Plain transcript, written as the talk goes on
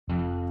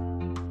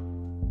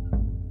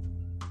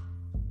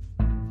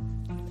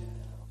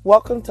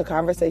Welcome to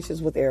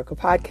Conversations with Erica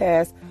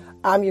podcast.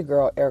 I'm your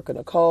girl, Erica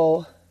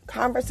Nicole.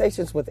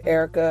 Conversations with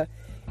Erica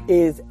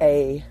is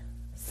a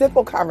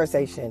simple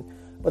conversation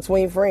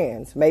between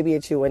friends. Maybe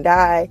it's you and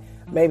I,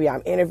 maybe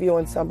I'm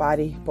interviewing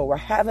somebody, but we're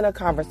having a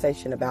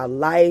conversation about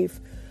life,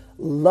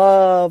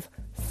 love,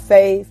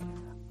 faith,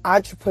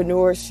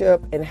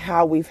 entrepreneurship, and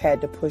how we've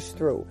had to push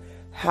through,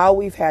 how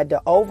we've had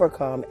to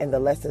overcome, and the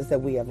lessons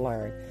that we have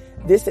learned.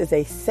 This is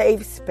a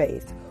safe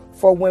space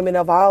for women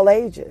of all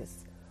ages.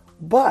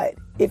 But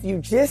if you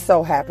just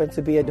so happen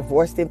to be a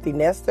divorced empty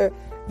nester,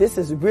 this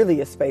is really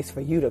a space for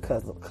you to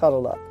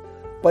cuddle up.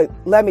 But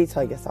let me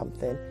tell you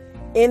something.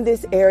 In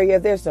this area,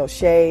 there's no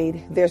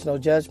shade, there's no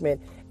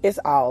judgment. It's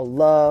all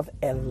love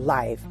and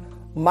life.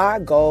 My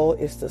goal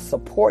is to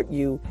support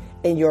you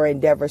in your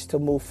endeavors to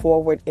move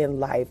forward in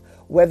life,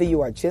 whether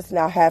you are just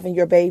now having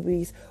your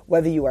babies,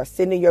 whether you are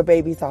sending your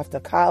babies off to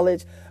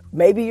college,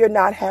 maybe you're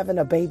not having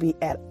a baby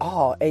at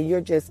all and you're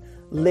just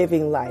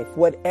living life.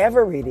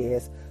 Whatever it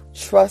is,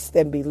 trust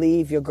and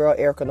believe your girl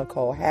Erica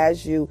Nicole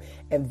has you,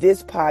 and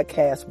this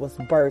podcast was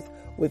birthed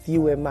with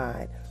you in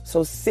mind.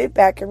 So sit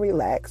back and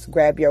relax,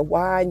 grab your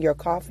wine, your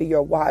coffee,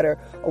 your water,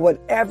 or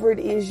whatever it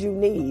is you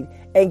need,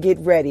 and get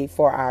ready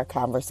for our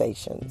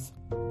conversations.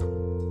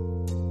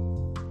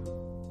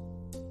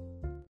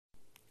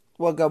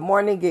 Well, good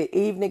morning, good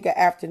evening, good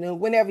afternoon,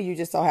 whenever you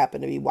just so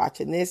happen to be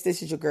watching this.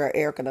 This is your girl,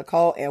 Erica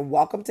Nicole, and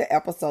welcome to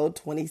episode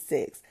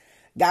 26.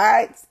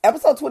 Guys,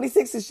 episode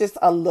 26 is just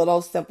a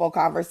little simple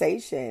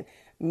conversation.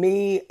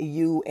 Me,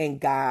 you, and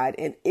God.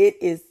 And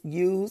it is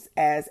used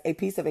as a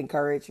piece of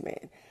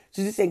encouragement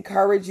to just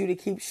encourage you to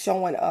keep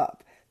showing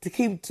up, to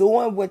keep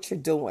doing what you're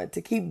doing,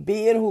 to keep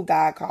being who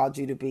God called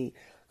you to be.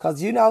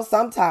 Because,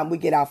 sometimes we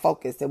get our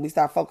focus and we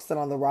start focusing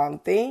on the wrong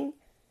thing.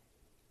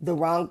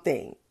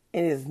 And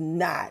it is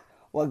not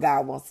what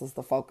God wants us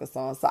to focus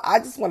on. So I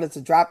just wanted to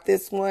drop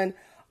this one.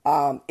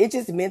 It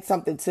just meant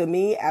something to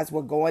me as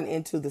we're going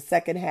into the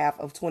second half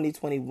of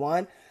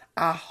 2021.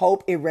 I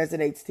hope it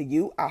resonates to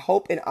you. I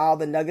hope in all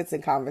the nuggets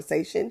and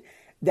conversation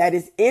that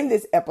is in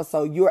this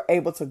episode, you're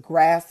able to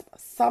grasp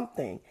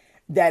something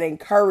that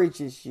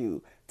encourages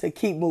you to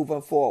keep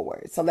moving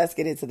forward. So let's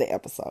get into the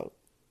episode.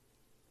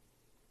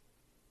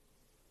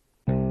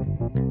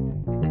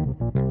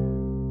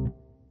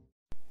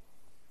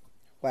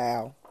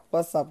 Wow.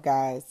 What's up,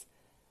 guys?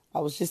 I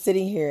was just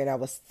sitting here and I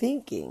was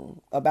thinking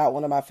about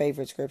one of my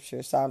favorite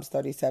scriptures, Psalms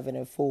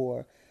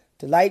 37:4.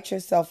 Delight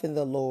yourself in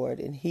the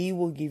Lord, and He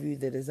will give you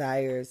the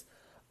desires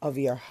of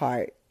your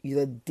heart.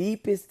 The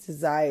deepest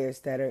desires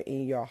that are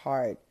in your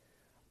heart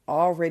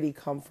already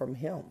come from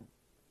Him.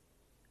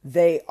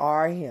 They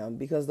are Him,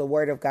 because the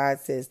Word of God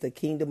says the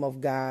kingdom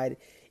of God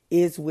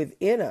is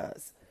within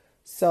us.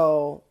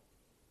 So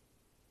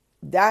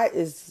that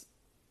is,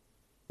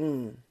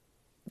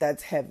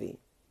 that's heavy.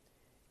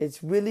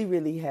 It's really,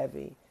 really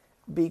heavy.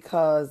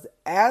 Because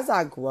as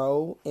I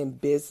grow in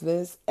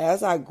business,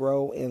 as I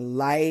grow in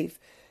life,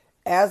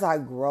 as I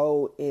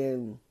grow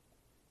in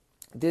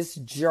this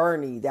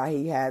journey that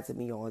He has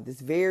me on, this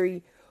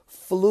very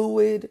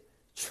fluid,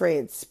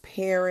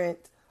 transparent,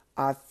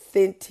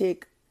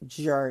 authentic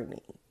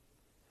journey,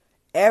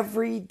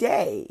 every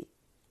day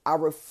I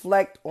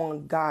reflect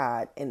on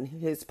God and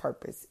His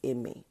purpose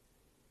in me,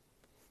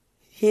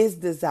 His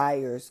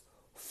desires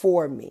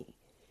for me,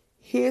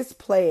 His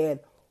plan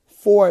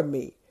for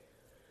me.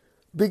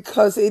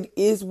 Because it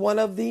is one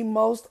of the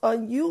most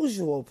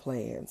unusual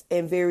plans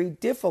and very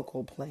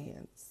difficult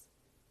plans.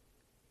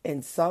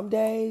 And some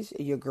days,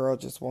 your girl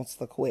just wants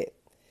to quit.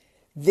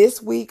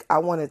 This week, I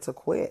wanted to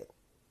quit.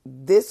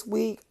 This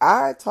week,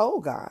 I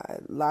told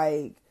God,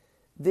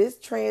 this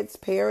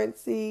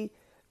transparency,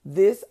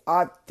 this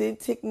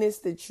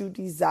authenticness that you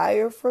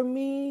desire from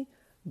me,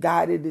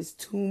 God, it is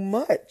too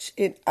much.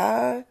 And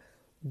I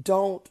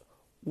don't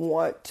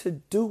want to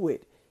do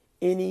it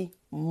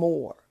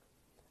anymore.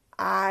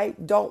 I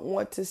don't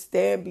want to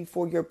stand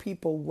before your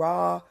people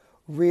raw,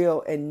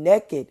 real, and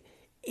naked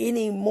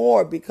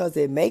anymore, because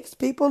it makes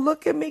people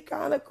look at me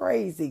kind of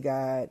crazy,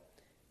 God.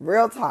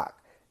 Real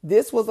talk.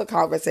 This was a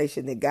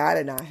conversation that God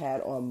and I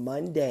had on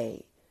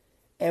Monday.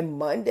 And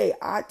Monday,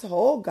 I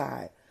told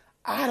God,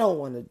 I don't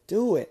want to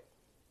do it.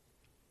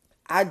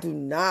 I do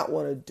not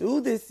want to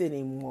do this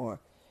anymore.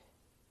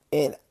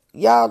 And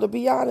y'all, to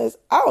be honest,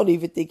 I don't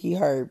even think He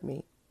heard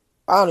me.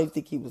 I don't even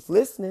think He was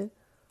listening.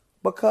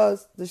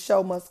 Because the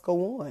show must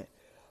go on.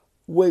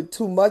 When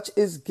too much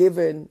is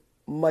given,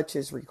 much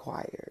is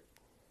required.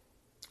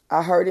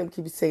 I heard Him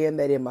keep saying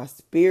that in my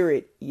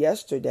spirit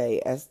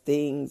yesterday as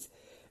things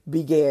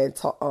began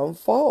to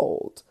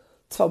unfold.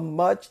 To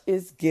much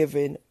is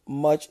given,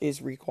 much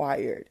is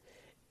required.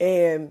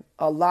 And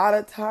a lot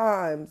of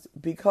times,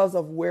 because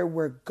of where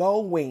we're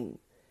going,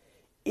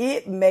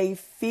 it may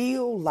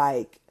feel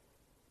like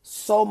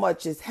so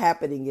much is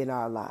happening in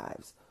our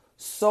lives.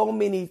 So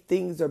many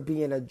things are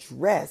being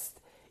addressed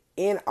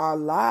in our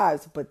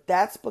lives, but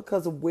that's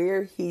because of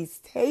where He's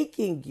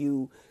taking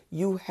you.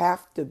 You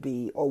have to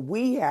be, or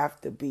we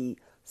have to be,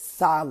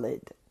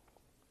 solid.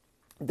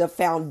 The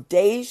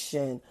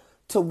foundation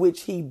to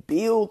which He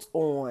builds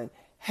on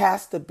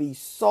has to be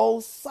so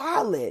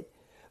solid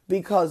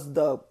because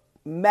the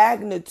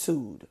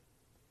magnitude,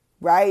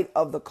 right,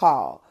 of the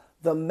call,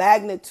 the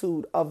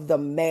magnitude of the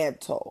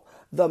mantle,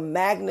 the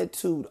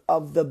magnitude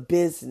of the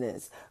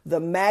business, the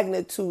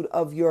magnitude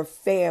of your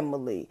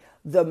family,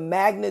 the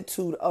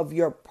magnitude of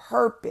your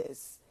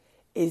purpose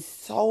is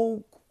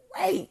so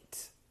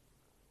great.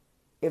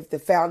 If the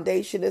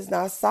foundation is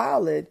not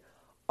solid,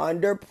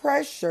 under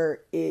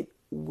pressure, it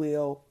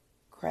will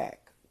crack.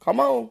 Come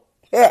on.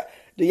 Yeah.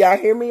 Do y'all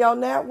hear me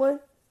on that one?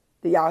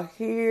 Do y'all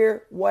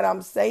hear what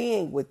I'm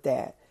saying with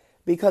that?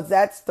 Because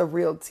that's the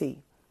real tea.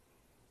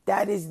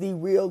 That is the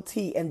real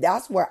tea. And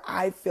that's where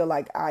I feel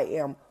like I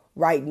am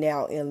right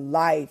now in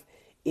life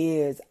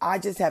is I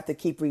just have to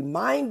keep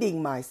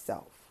reminding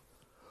myself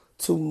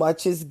too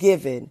much is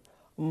given,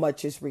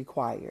 much is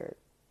required.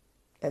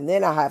 And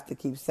then I have to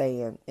keep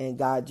saying, and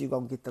God, you're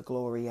going to get the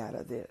glory out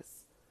of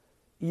this.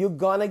 You're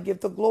going to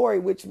get the glory,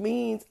 which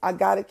means I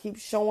got to keep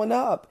showing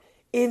up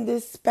in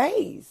this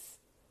space,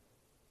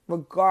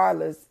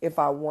 regardless if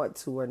I want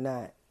to or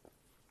not.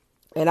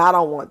 And I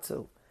don't want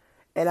to.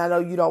 And I know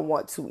you don't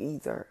want to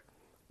either.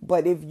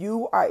 But if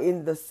you are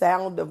within the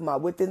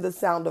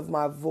sound of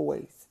my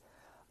voice,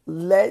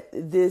 let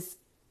this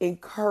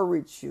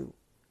encourage you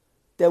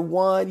that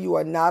one, you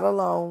are not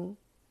alone.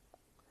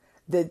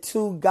 That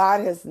two,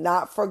 God has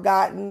not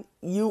forgotten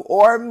you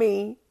or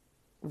me,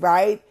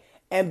 right?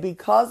 And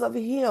because of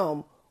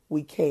him,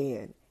 we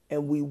can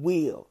and we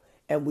will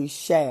and we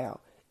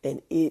shall.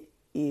 And it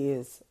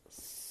is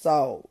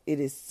so. It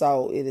is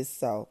so. It is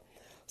so.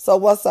 So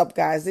what's up,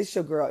 guys? It's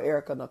your girl,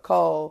 Erica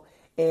Nicole.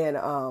 And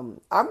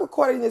I'm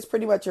recording this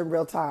pretty much in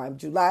real time.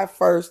 July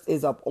 1st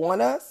is up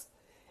on us.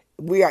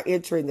 We are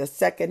entering the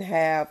second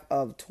half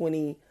of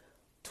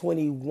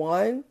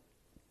 2021.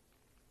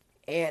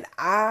 And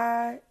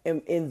I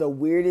am in the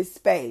weirdest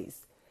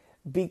space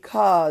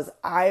because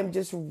I am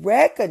just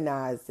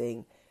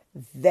recognizing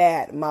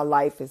that my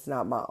life is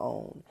not my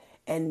own.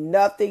 And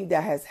nothing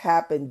that has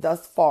happened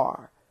thus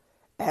far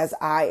as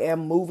I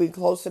am moving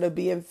closer to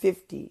being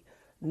 50,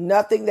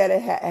 nothing that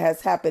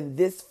has happened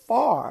this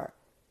far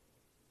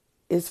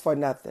is for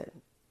nothing,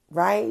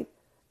 right?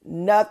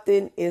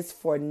 Nothing is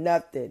for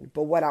nothing.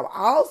 But what I'm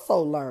also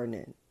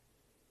learning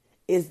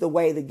is the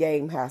way the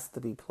game has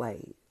to be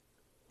played.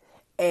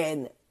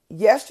 And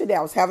yesterday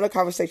I was having a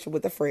conversation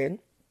with a friend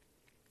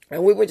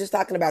and we were just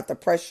talking about the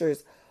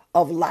pressures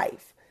of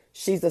life.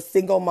 She's a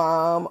single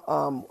mom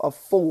of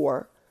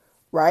 4,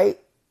 right?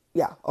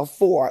 Yeah, of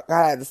 4.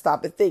 I had to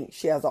stop and think.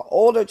 She has an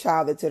older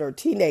child that's in her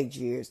teenage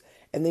years.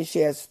 And then she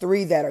has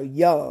 3 that are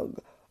young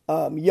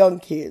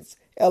kids,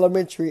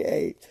 elementary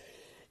age.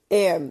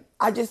 And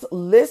I just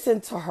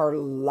listened to her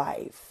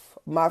life.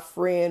 My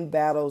friend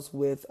battles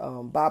with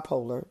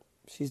bipolar.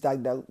 She's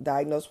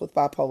diagnosed with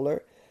bipolar.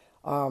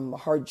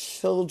 Her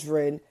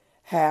children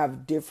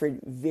have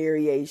different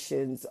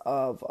variations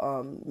of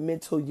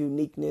mental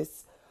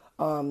uniqueness,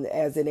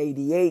 as an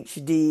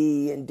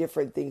ADHD and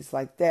different things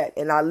like that.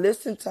 And I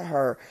listened to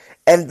her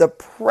and the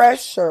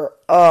pressure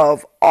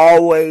of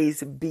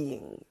always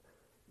being,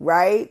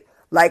 right?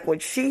 Like when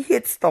she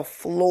hits the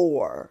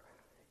floor,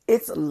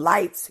 it's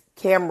lights,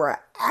 camera,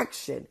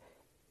 action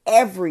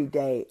every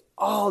day,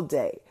 all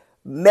day.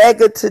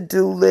 Mega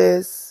to-do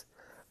lists,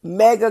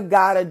 mega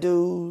gotta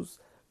do's,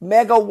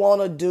 mega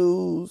wanna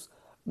do's,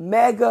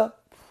 mega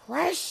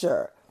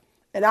pressure.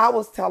 And I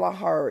was telling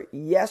her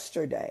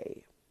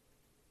yesterday,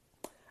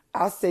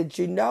 I said,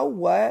 you know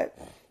what?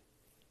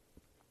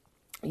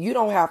 You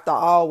don't have to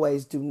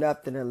always do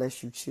nothing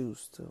unless you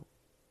choose to.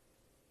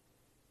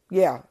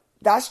 Yeah,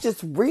 that's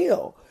just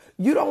real.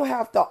 You don't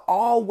have to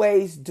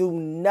always do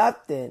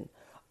nothing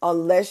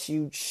unless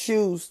you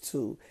choose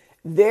to.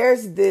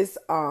 There's this,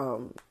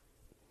 what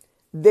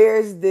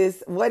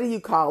do you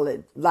call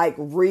it? Like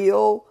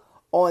reel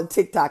on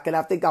TikTok. And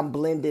I think I'm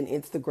blending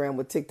Instagram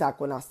with TikTok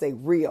when I say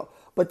reel.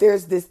 But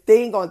there's this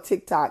thing on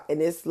TikTok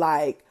and it's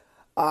like,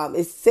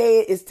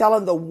 it's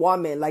telling the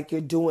woman like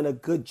you're doing a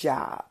good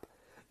job.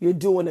 You're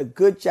doing a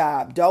good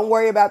job. Don't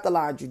worry about the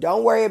laundry.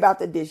 Don't worry about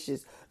the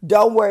dishes.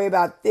 Don't worry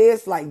about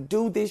this. Like,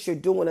 do this. You're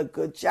doing a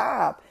good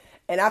job.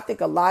 And I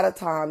think a lot of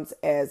times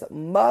as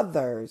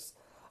mothers,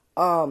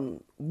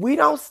 we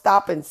don't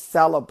stop and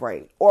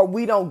celebrate, or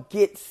we don't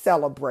get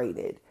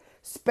celebrated,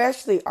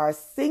 especially our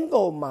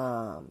single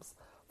moms,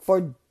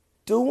 for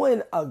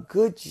doing a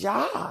good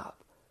job.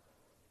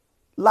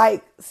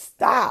 Like,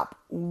 stop,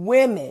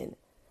 women,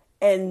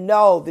 and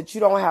know that you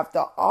don't have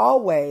to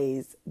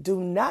always do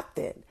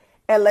nothing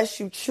unless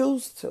you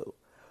choose to.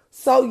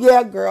 So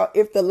yeah, girl,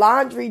 if the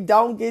laundry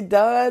don't get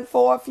done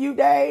for a few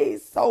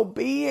days, so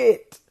be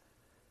it.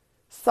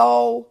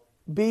 So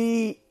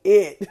be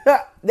it.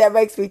 That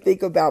makes me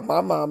think about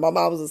my mom. My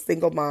mom was a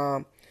single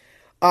mom.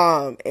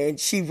 And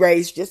she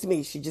raised just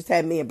me. She just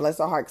had me, and bless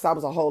her heart, because I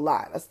was a whole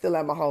lot. I still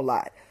am a whole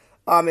lot.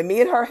 And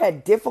me and her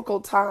had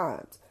difficult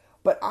times.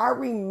 But I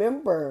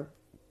remember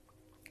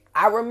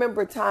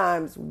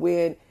times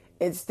when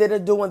instead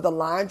of doing the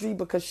laundry,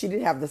 because she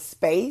didn't have the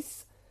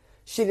space,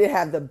 she didn't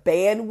have the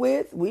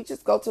bandwidth, we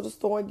just go to the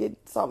store and get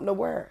something to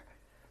wear.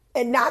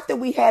 And not that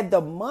we had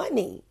the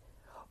money,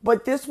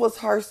 but this was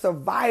her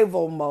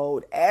survival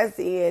mode, as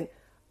in,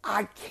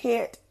 I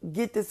can't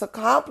get this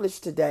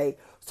accomplished today.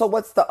 So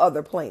what's the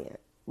other plan,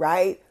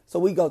 right? So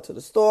we go to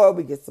the store,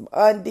 we get some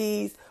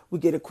undies, we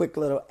get a quick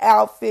little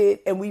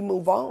outfit, and we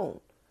move on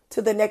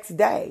to the next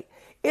day.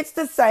 It's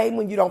the same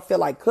when you don't feel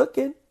like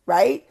cooking,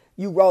 right?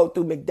 You roll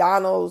through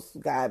McDonald's.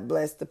 God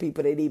bless the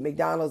people that eat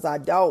McDonald's. I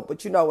don't,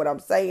 but you know what I'm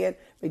saying.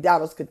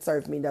 McDonald's could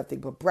serve me nothing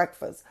but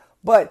breakfast.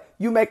 But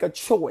you make a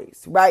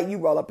choice, right? You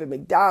roll up in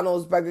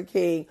McDonald's, Burger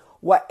King,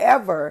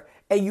 whatever,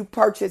 and you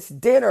purchase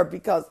dinner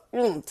because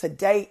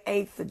today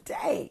ain't the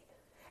day.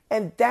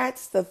 And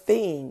that's the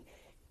thing.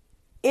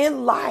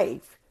 In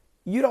life,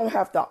 you don't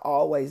have to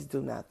always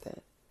do nothing.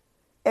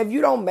 If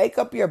you don't make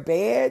up your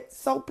bed,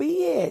 so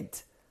be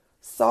it.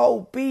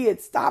 So be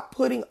it. Stop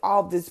putting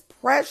all this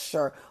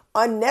pressure,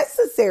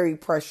 unnecessary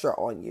pressure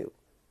on you.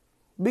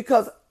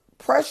 Because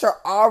pressure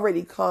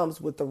already comes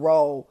with the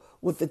role,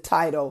 with the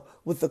title,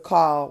 with the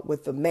call,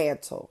 with the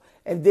mantle.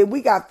 And then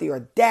we got the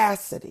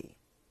audacity,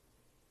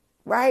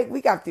 right?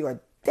 We got the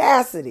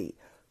audacity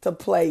to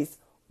place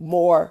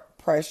more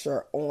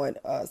pressure on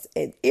us.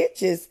 And it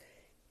just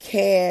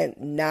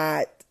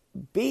cannot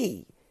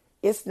be.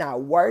 It's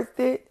not worth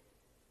it.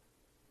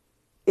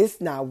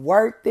 It's not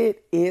worth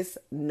it. It's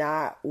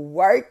not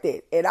worth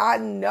it. And I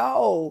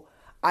know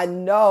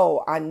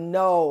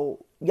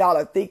y'all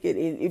are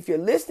thinking, if you're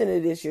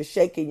listening to this, you're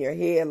shaking your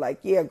head like,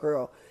 yeah,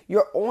 girl,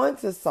 you're on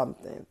to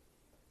something.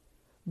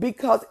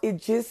 Because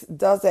it just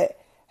doesn't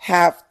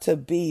have to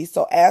be.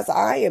 So as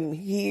I am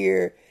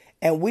here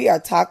and we are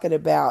talking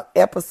about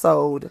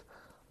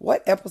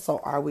what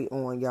episode are we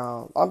on,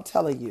 y'all? I'm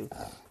telling you,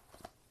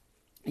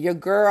 your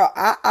girl,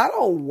 I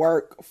don't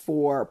work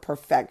for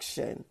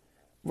perfection.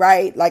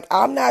 Right? Like,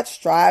 I'm not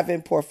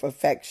striving for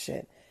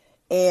perfection.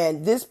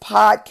 And this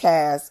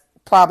podcast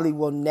probably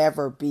will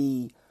never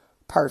be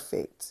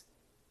perfect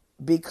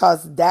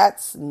because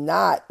that's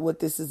not what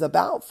this is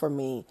about for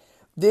me.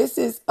 This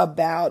is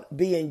about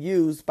being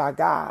used by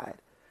God.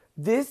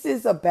 This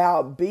is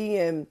about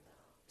being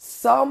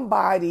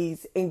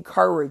somebody's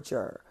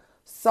encourager,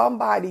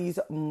 somebody's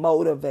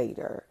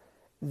motivator,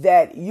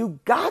 that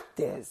you got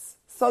this.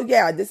 So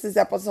yeah, this is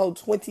episode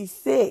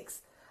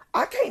 26.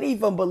 I can't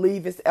even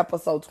believe it's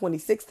episode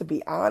 26, to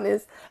be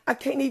honest. I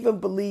can't even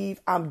believe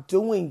I'm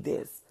doing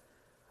this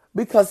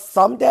because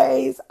some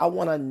days I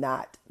want to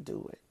not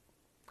do it.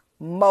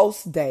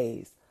 Most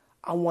days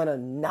I want to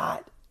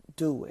not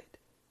do it.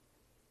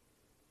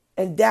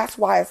 And that's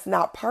why it's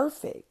not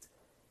perfect.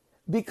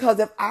 Because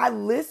if I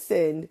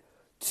listened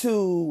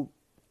to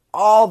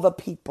all the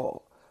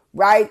people,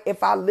 right?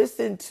 If I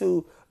listened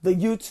to the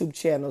YouTube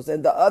channels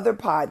and the other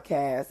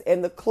podcasts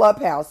and the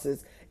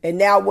clubhouses, and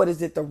now what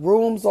is it? The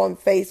rooms on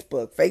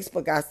Facebook.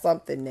 Facebook got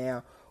something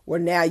now where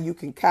now you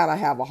can kind of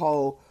have a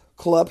whole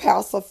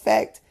clubhouse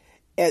effect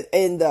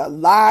in the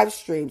live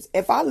streams.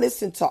 If I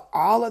listen to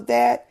all of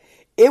that,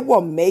 it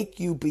will make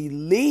you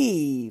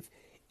believe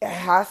it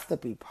has to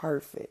be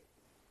perfect.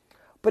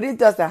 But it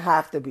doesn't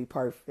have to be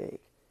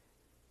perfect.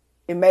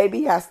 It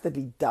maybe has to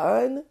be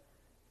done,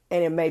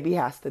 and it maybe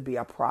has to be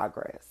a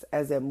progress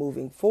as in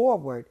moving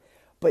forward.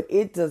 But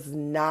it does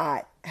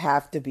not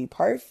have to be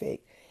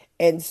perfect.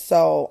 And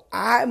so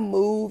I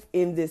move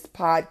in this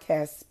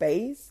podcast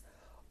space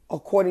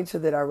according to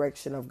the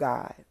direction of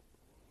God.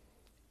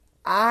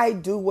 I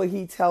do what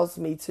he tells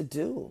me to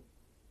do,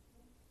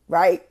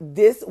 right?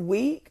 This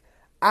week,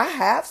 I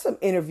have some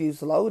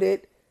interviews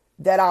loaded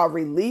that I'll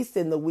release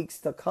in the weeks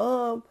to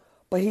come.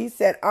 But he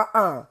said,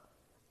 I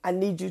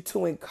need you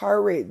to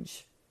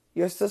encourage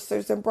your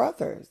sisters and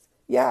brothers.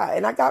 Yeah,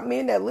 and I got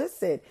men that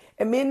listen.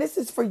 And men, this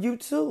is for you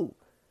too.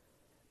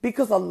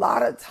 Because a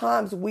lot of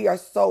times we are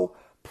so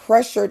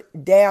pressured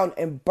down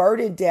and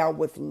burdened down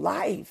with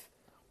life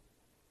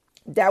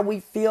that we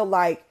feel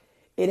like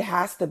it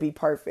has to be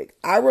perfect.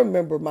 I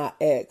remember my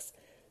ex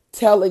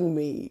telling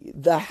me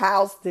the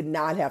house did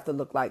not have to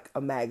look like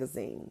a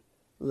magazine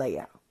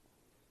layout.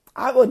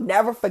 I will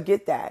never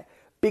forget that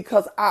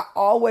because I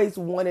always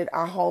wanted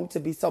our home to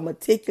be so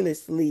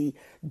meticulously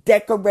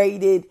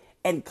decorated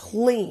and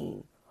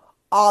clean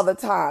all the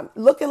time,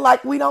 looking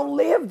like we don't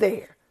live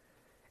there.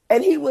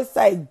 And he would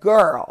say,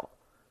 girl,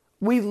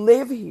 we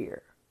live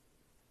here.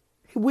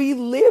 We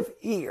live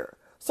here.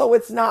 So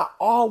it's not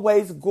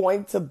always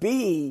going to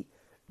be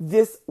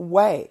this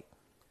way.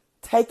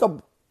 Take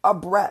a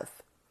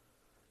breath.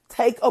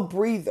 Take a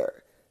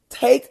breather.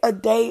 Take a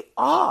day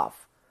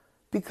off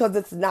because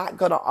it's not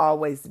going to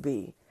always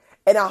be.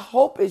 And I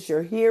hope as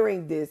you're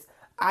hearing this,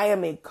 I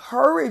am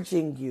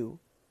encouraging you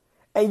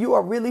and you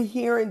are really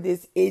hearing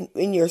this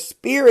in your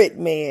spirit,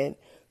 man,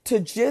 to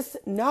just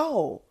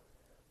know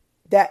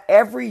that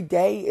every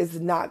day is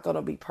not going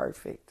to be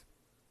perfect.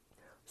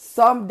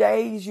 Some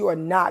days you are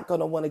not going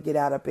to want to get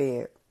out of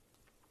bed.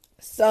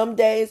 Some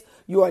days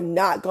you are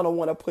not going to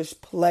want to push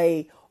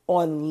play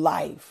on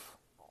life.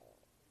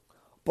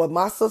 But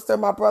my sister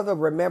and my brother,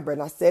 remember,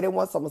 and I said it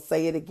once, I'm going to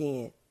say it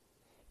again.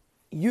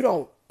 You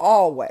don't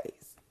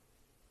always.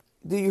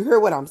 Do you hear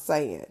what I'm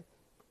saying?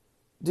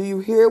 Do you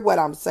hear what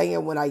I'm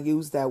saying when I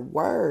use that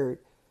word?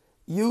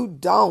 You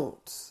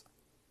don't.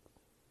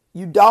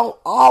 You don't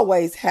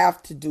always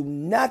have to do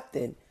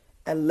nothing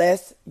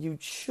unless you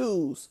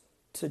choose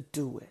to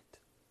do it.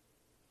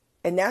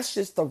 And that's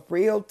just the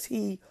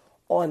reality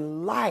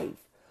on life.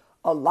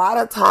 A lot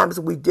of times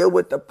we deal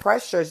with the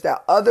pressures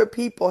that other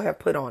people have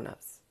put on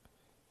us,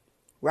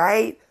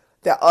 right?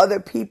 That other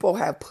people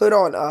have put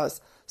on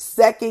us,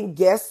 second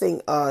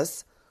guessing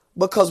us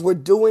because we're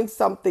doing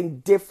something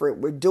different.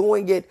 We're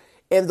doing it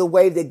in the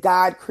way that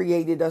God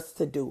created us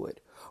to do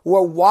it.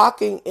 We're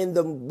walking in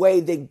the way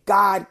that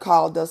God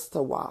called us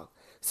to walk.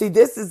 See,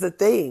 this is the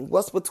thing.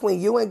 What's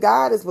between you and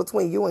God is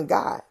between you and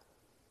God.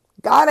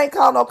 God ain't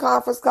called no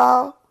conference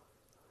call.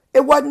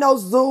 It wasn't no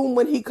Zoom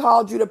when he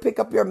called you to pick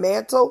up your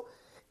mantle.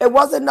 It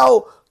wasn't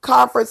no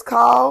conference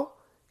call.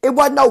 It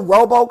wasn't no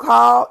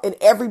robocall and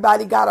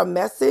everybody got a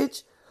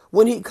message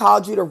when he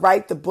called you to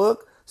write the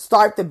book,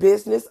 start the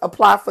business,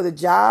 apply for the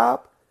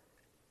job,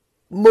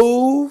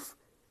 move.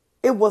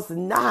 It was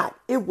not.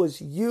 It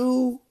was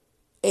you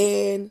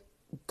and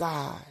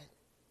God.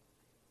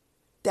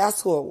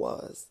 That's who it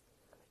was.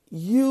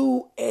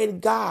 You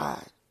and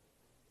God.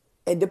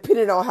 And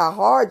depending on how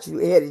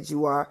hard-headed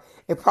you are,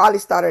 it probably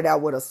started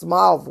out with a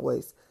small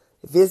voice.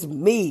 If it's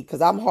me,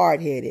 because I'm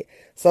hard-headed,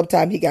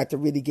 sometimes he got to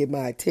really get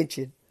my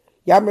attention.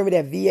 Y'all remember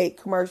that V8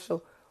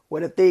 commercial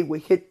where the thing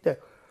would hit the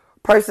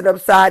person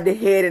upside the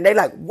head and they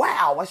like,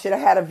 wow, I should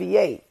have had a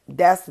V8.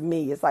 That's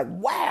me. It's like,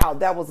 wow,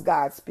 that was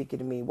God speaking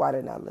to me. Why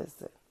didn't I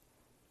listen?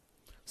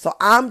 So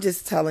I'm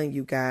just telling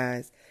you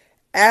guys,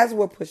 as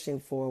we're pushing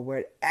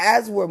forward,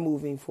 as we're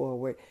moving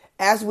forward,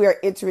 as we are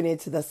entering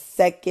into the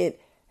second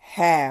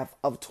half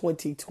of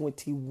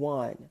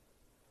 2021,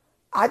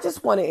 I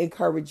just want to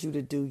encourage you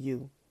to do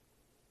you.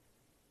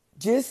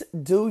 Just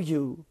do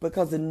you,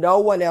 because no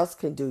one else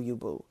can do you,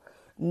 boo.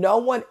 No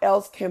one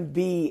else can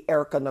be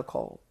Erica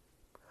Nicole.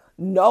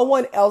 No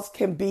one else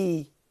can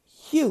be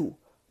you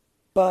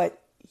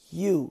but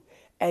you.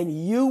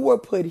 And you were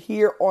put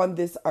here on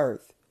this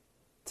earth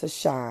to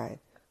shine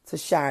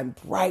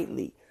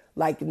brightly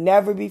like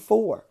never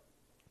before.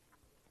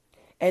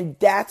 And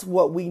that's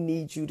what we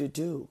need you to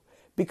do.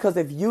 Because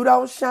if you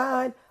don't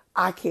shine,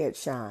 I can't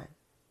shine.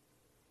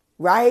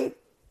 Right?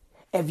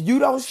 If you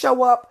don't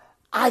show up,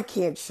 I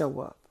can't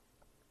show up.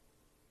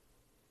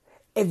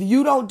 If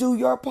you don't do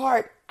your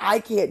part, I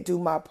can't do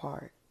my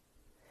part.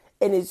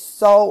 And it's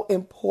so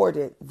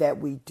important that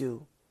we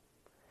do.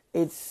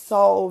 It's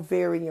so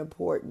very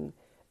important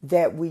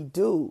that we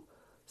do.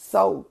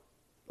 So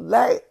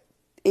let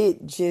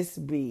it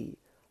just be.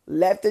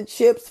 Let the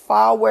chips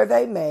fall where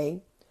they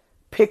may.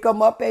 Pick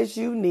them up as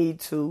you need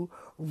to.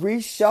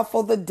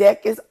 Reshuffle the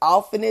deck as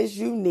often as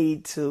you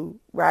need to,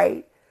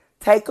 right?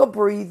 Take a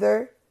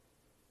breather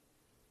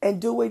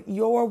and do it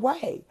your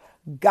way.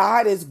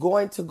 God is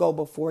going to go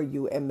before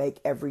you and make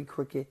every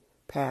crooked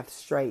path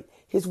straight.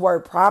 His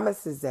word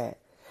promises that.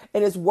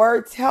 And his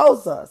word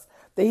tells us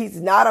that he's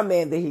not a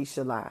man that he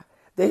should lie.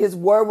 That his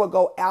word will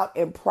go out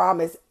and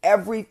promise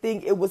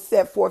everything it was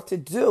set forth to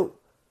do.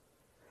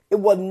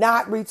 It will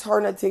not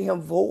return unto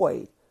him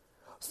void.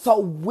 So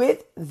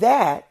with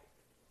that,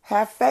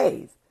 have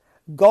faith.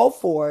 Go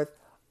forth,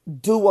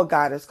 do what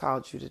God has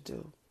called you to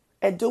do.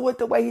 And do it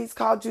the way he's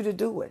called you to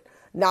do it.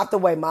 Not the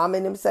way mom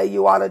and them say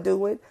you ought to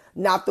do it.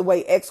 Not the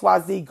way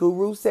XYZ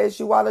guru says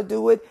you ought to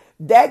do it.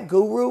 That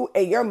guru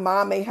and your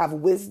mom may have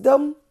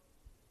wisdom,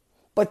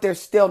 but they're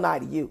still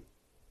not you.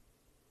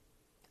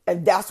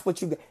 And that's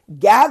what you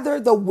gather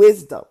the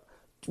wisdom.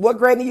 What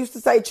Granny used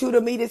to say, chew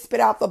the meat and spit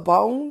out the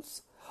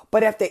bones.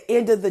 But at the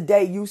end of the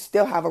day, you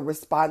still have a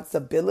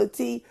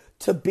responsibility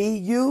to be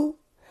you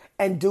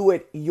and do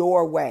it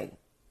your way.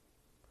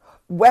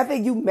 Whether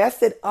you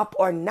mess it up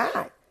or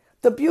not.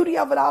 The beauty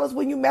of it all is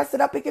when you mess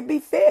it up, it can be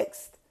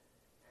fixed.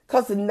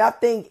 Because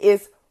nothing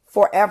is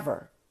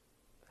forever.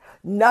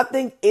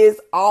 Nothing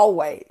is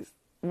always.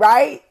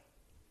 Right?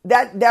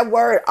 That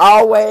word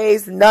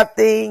always,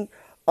 nothing,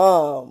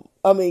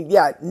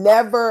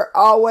 never,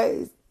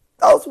 always.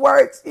 Those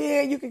words,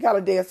 yeah, you can kind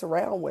of dance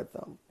around with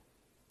them.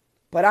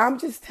 But I'm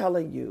just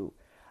telling you,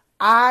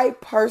 I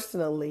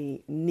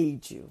personally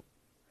need you.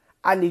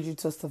 I need you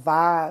to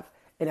survive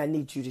and I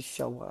need you to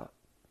show up.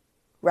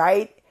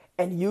 Right?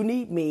 And you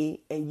need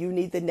me and you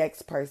need the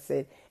next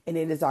person. And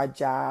it is our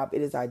job.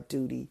 It is our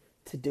duty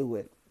to do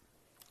it.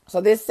 So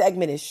this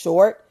segment is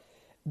short.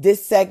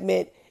 This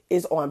segment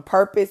is on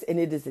purpose and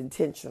it is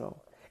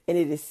intentional. And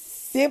it is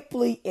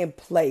simply in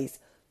place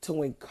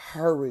to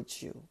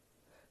encourage you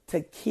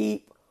to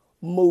keep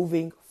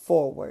moving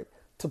forward,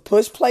 to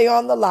push play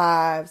on the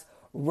lives,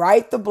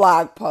 write the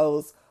blog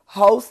posts,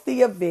 host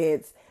the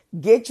events,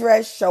 get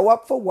dressed, show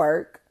up for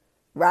work,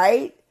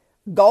 right?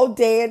 Go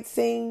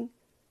dancing,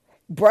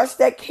 brush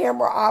that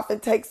camera off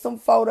and take some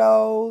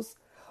photos,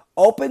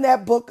 open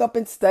that book up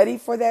and study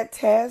for that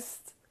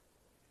test,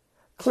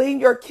 clean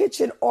your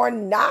kitchen or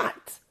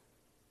not,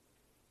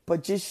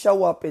 but just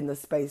show up in the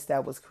space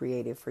that was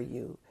created for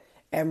you.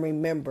 And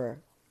remember,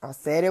 I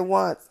said it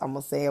once, I'm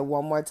going to say it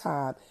one more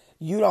time.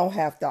 You don't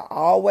have to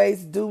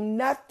always do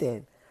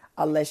nothing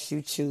unless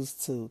you choose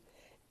to.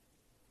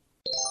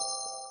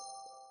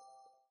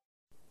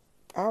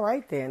 All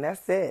right, then.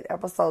 That's it.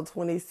 Episode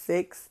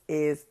 26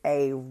 is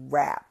a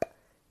wrap.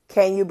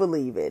 Can you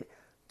believe it?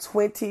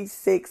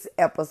 26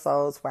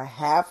 episodes. We're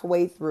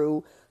halfway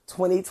through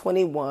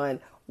 2021.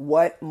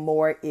 What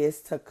more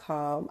is to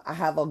come? I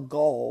have a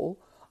goal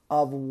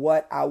of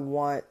what I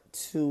want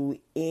to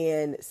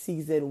end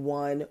season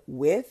 1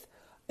 with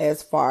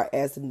as far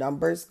as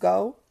numbers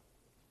go.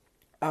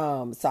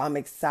 So I'm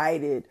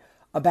excited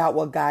about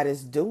what God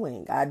is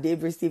doing. I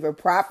did receive a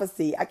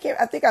prophecy. I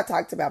think I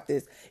talked about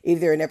this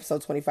either in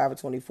episode 25 or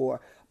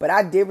 24, but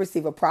I did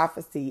receive a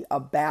prophecy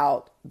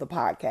about the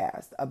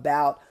podcast,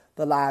 about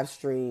the live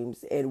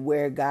streams and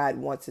where God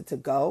wants it to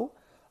go.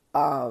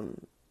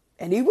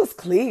 And he was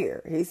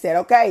clear. He said,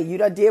 okay, you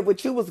done did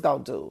what you was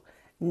going to do.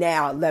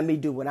 Now let me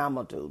do what I'm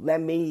going to do. Let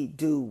me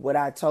do what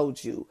I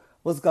told you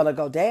was going to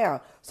go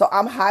down. So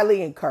I'm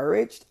highly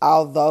encouraged,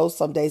 although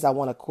some days I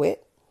want to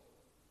quit.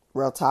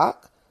 Real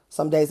talk.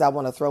 Some days I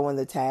want to throw in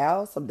the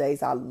towel. Some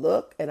days I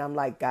look and I'm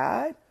like,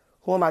 God,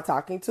 who am I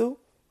talking to?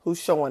 Who's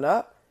showing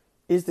up?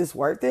 Is this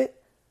worth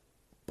it?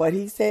 But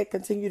he said,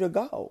 continue to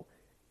go.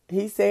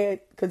 He said,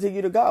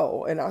 continue to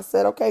go. And I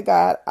said, okay,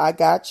 God, I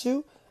got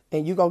you.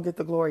 And you're going to get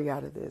the glory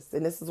out of this.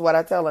 And this is what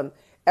I tell him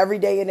every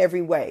day in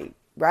every way.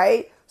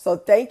 Right? So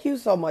thank you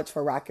so much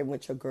for rocking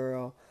with your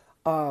girl.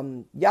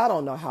 Y'all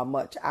don't know how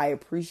much I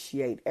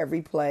appreciate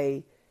every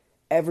play,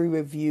 every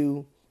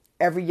review,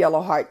 every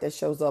yellow heart that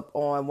shows up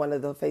on one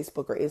of the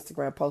Facebook or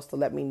Instagram posts to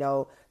let me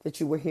know that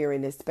you were here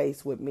in this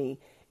space with me.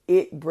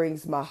 It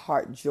brings my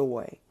heart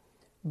joy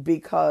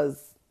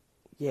because,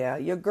 yeah,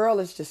 your girl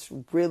is just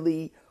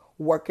really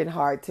working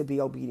hard to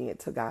be obedient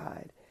to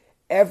God.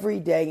 Every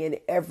day in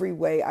every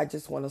way, I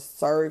just want to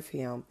serve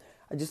him.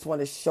 I just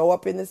want to show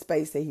up in the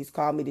space that he's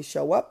called me to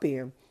show up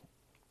in.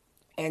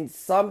 And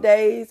some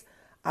days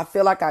I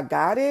feel like I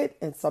got it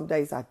and some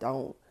days I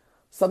don't.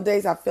 Some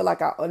days I feel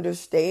like I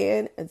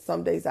understand and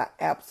some days I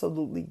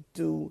absolutely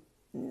do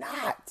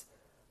not.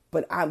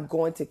 But I'm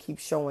going to keep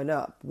showing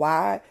up.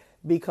 Why?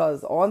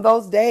 Because on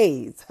those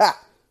days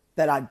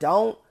that I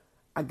don't,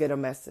 I get a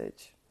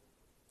message.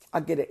 I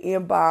get an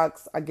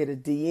inbox, I get a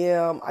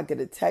DM, I get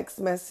a text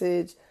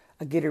message,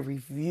 I get a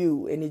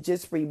review. And it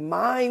just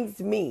reminds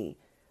me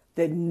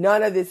that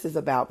none of this is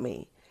about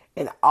me.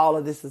 And all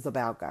of this is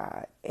about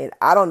God. And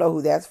I don't know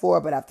who that's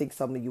for, but I think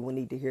some of you will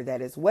need to hear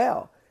that as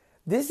well.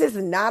 This is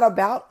not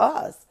about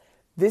us.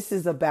 This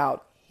is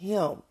about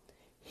him.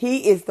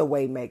 He is the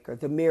way maker,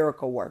 the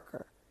miracle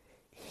worker.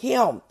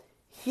 Him.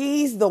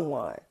 He's the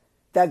one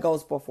that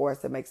goes before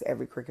us and makes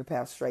every crooked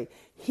path straight.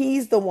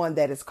 He's the one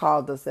that has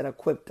called us and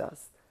equipped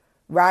us,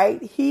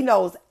 right? He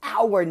knows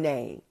our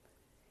name.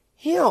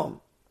 Him.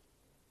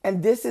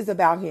 And this is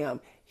about him.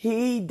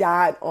 He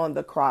died on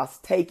the cross,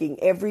 taking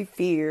every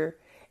fear,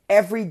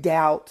 every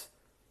doubt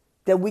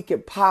that we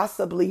could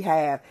possibly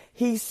have.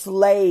 He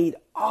slayed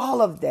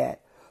all of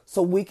that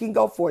so we can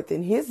go forth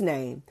in his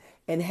name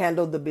and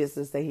handle the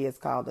business that he has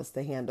called us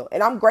to handle.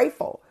 And I'm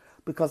grateful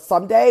because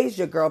some days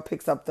your girl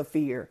picks up the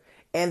fear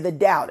and the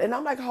doubt. And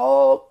I'm like,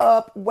 hold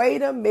up,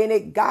 wait a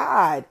minute,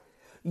 God,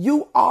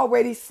 you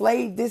already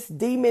slayed this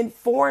demon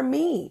for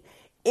me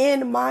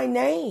in my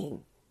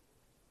name.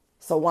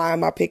 So why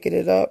am I picking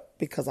it up?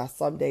 Because I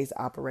some days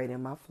operate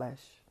in my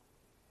flesh.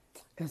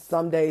 And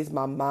some days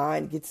my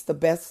mind gets the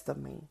best of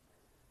me.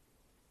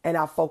 And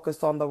I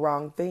focus on the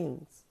wrong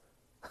things.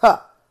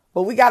 But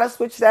we got to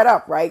switch that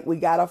up, right? We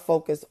got to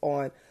focus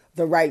on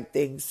the right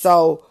things.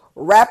 So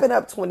wrapping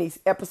up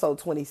episode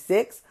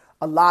 26,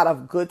 a lot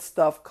of good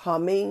stuff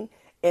coming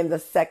in the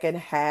second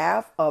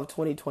half of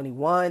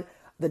 2021.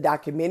 The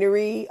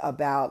documentary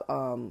about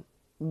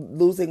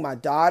losing my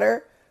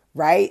daughter,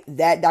 right?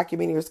 That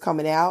documentary is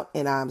coming out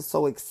and I'm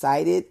so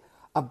excited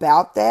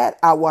about that.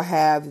 I will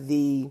have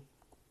the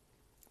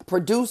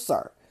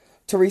producer,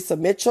 Teresa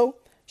Mitchell.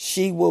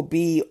 She will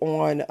be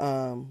on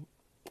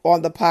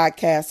the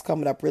podcast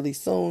coming up really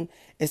soon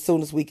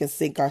as we can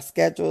sync our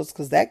schedules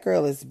because that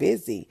girl is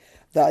busy.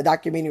 The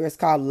documentary is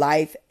called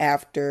Life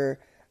After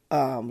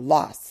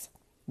Loss,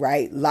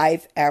 right?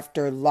 Life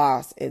After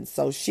Loss. And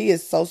so she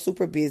is so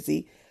super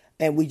busy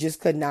and we just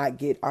could not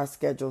get our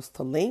schedules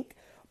to link,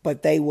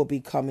 but they will be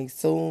coming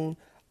soon.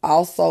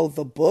 Also,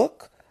 the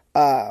book,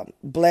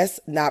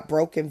 Blessed Not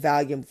Broken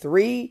Volume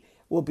 3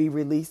 will be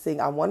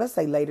releasing, I want to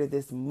say later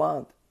this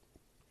month.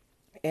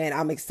 And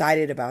I'm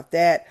excited about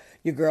that.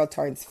 Your girl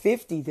turns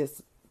 50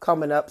 this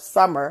coming up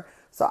summer.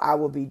 So I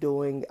will be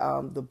doing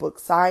the book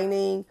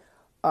signing,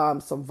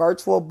 some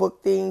virtual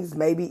book things,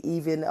 maybe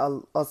even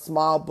a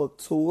small book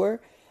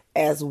tour,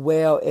 as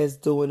well as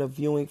doing a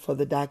viewing for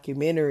the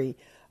documentary.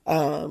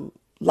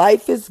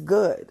 Life is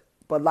good,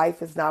 but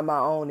life is not my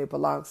own. It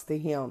belongs to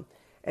him.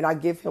 And I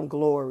give him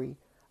glory.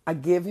 I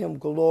give him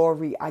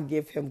glory. I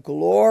give him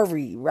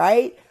glory,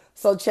 right?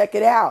 So check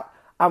it out.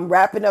 I'm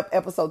wrapping up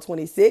episode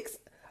 26.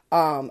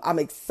 I'm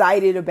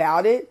excited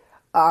about it.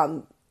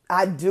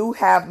 I do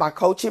have my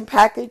coaching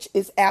package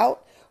is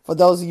out. For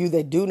those of you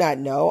that do not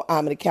know,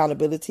 I'm an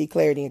accountability,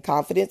 clarity, and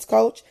confidence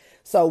coach.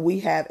 So we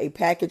have a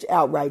package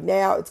out right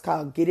now. It's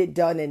called Get It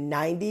Done in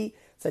 90.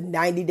 It's a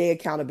 90-day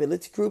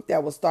accountability group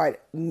that will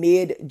start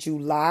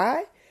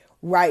mid-July.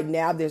 Right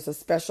now, there's a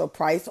special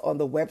price on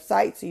the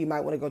website, so you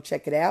might want to go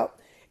check it out.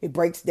 It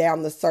breaks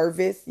down the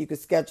service. You can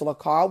schedule a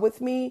call with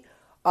me.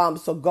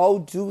 So go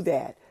do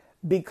that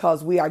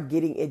because we are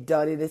getting it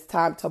done. It is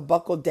time to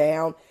buckle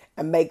down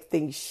and make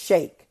things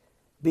shake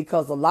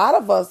because a lot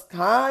of us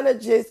kind of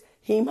just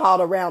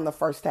him-hawed around the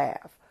first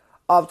half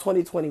of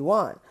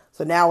 2021.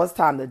 So now it's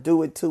time to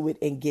do it to it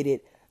and get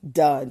it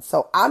done.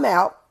 So I'm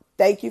out.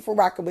 Thank you for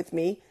rocking with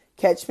me.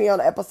 Catch me on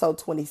episode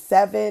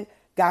 27.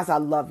 Guys, I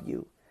love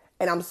you.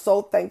 And I'm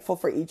so thankful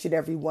for each and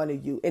every one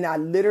of you. And I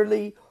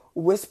literally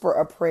whisper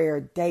a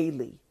prayer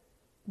daily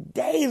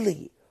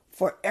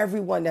for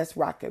everyone that's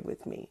rocking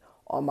with me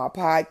on my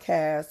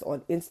podcast,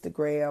 on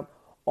Instagram,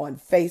 on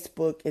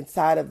Facebook,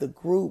 inside of the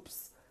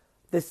groups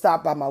that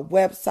stop by my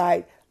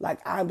website. Like,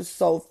 I'm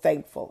so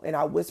thankful. And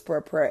I whisper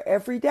a prayer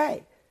every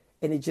day.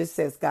 And it just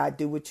says, God,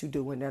 do what you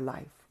do in their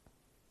life.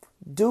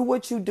 Do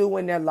what you do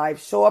in their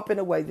life. Show up in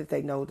a way that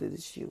they know that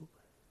it's you.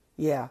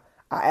 Yeah,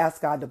 I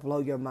ask God to blow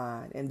your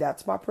mind. And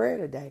that's my prayer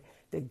today,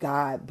 that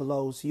God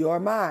blows your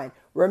mind.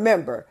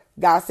 Remember,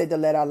 God said to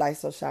let our light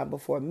so shine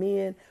before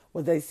men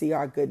when they see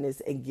our goodness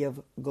and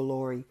give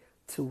glory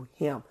to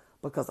him.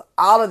 Because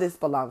all of this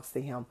belongs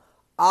to him.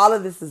 All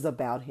of this is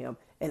about him.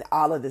 And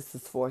all of this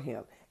is for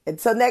him.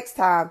 Until next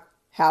time,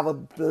 have a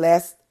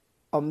blessed,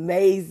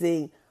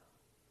 amazing,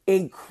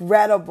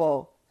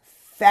 incredible,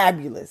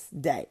 fabulous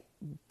day.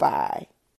 Bye.